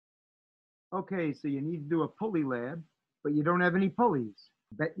Okay, so you need to do a pulley lab, but you don't have any pulleys.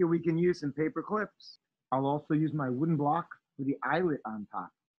 Bet you we can use some paper clips. I'll also use my wooden block with the eyelet on top.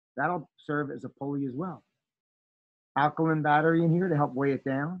 That'll serve as a pulley as well. Alkaline battery in here to help weigh it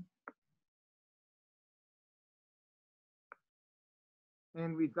down.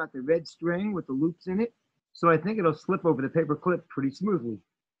 And we've got the red string with the loops in it. So I think it'll slip over the paper clip pretty smoothly.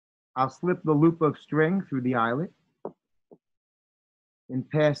 I'll slip the loop of string through the eyelet and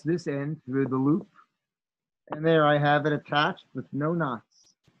pass this end through the loop. And there I have it attached with no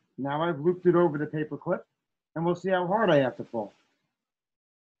knots. Now I've looped it over the paper clip and we'll see how hard I have to pull.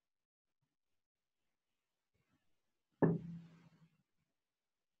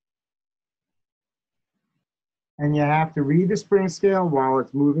 And you have to read the spring scale while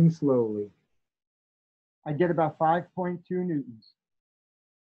it's moving slowly. I get about 5.2 newtons.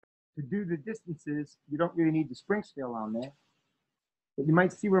 To do the distances, you don't really need the spring scale on there, but you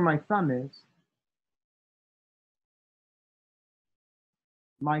might see where my thumb is.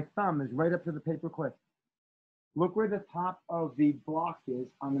 My thumb is right up to the paper clip. Look where the top of the block is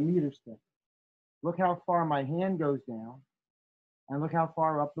on the meter stick. Look how far my hand goes down, and look how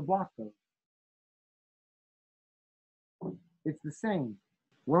far up the block goes. It's the same.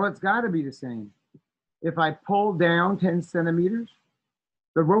 Well, it's got to be the same. If I pull down 10 centimeters,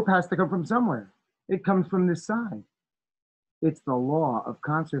 the rope has to come from somewhere. It comes from this side. It's the law of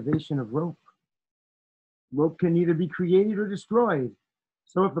conservation of rope. Rope can either be created or destroyed.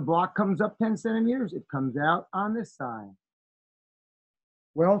 So if the block comes up 10 centimeters, it comes out on this side.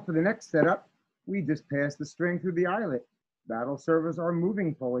 Well, for the next setup, we just pass the string through the eyelet. That'll serve as our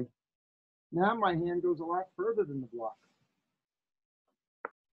moving pulley. Now my hand goes a lot further than the block.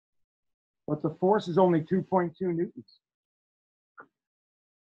 But the force is only 2.2 newtons.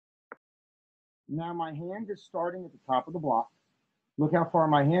 Now my hand is starting at the top of the block. Look how far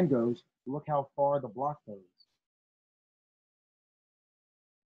my hand goes. Look how far the block goes.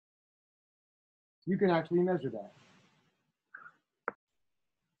 You can actually measure that.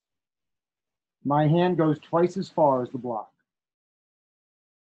 My hand goes twice as far as the block.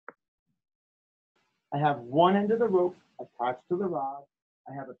 I have one end of the rope attached to the rod.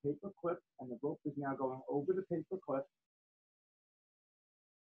 I have a paper clip, and the rope is now going over the paper clip.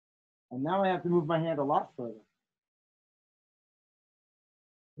 And now I have to move my hand a lot further.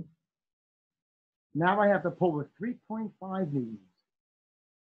 Now I have to pull with 3.5 newtons.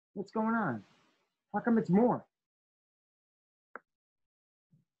 What's going on? How come it's more?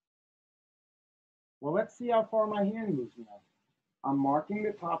 Well, let's see how far my hand moves now. I'm marking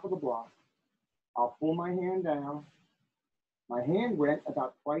the top of the block. I'll pull my hand down. My hand went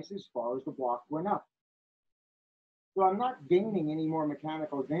about twice as far as the block went up. So I'm not gaining any more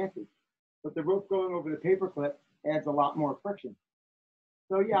mechanical advantage, but the rope going over the paper clip adds a lot more friction.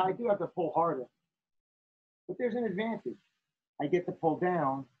 So yeah, I do have to pull harder, but there's an advantage. I get to pull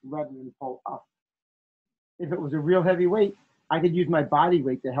down rather than pull up. If it was a real heavy weight, I could use my body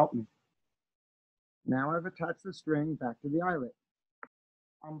weight to help me. Now I've attached the string back to the eyelet.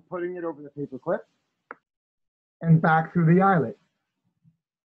 I'm putting it over the paper clip and back through the eyelet.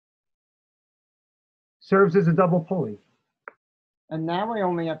 Serves as a double pulley. And now I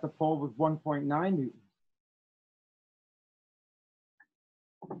only have to pull with 1.9 newtons.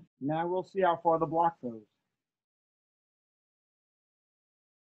 Now we'll see how far the block goes.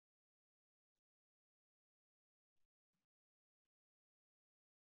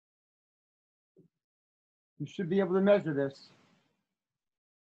 You should be able to measure this.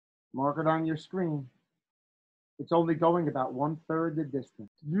 Mark it on your screen. It's only going about 1/3 the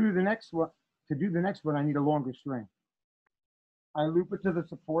distance. To do the next one, I need a longer string. I loop it to the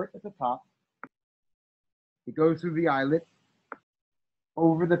support at the top. It goes through the eyelet,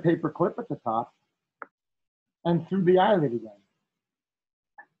 over the paper clip at the top, and through the eyelet again.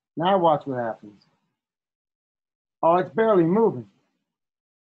 Now watch what happens. Oh, it's barely moving.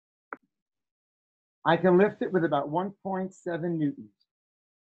 I can lift it with about 1.7 newtons.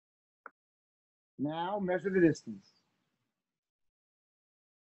 Now measure the distance.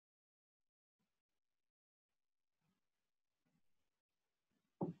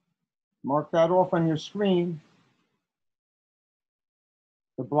 Mark that off on your screen.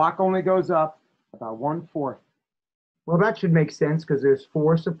 The block only goes up about 1/4. Well, that should make sense because there's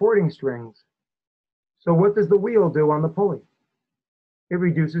 4 supporting strings. So what does the wheel do on the pulley? It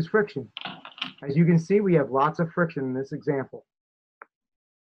reduces friction. As you can see, we have lots of friction in this example.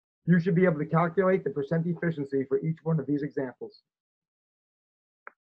 You should be able to calculate the percent efficiency for each one of these examples.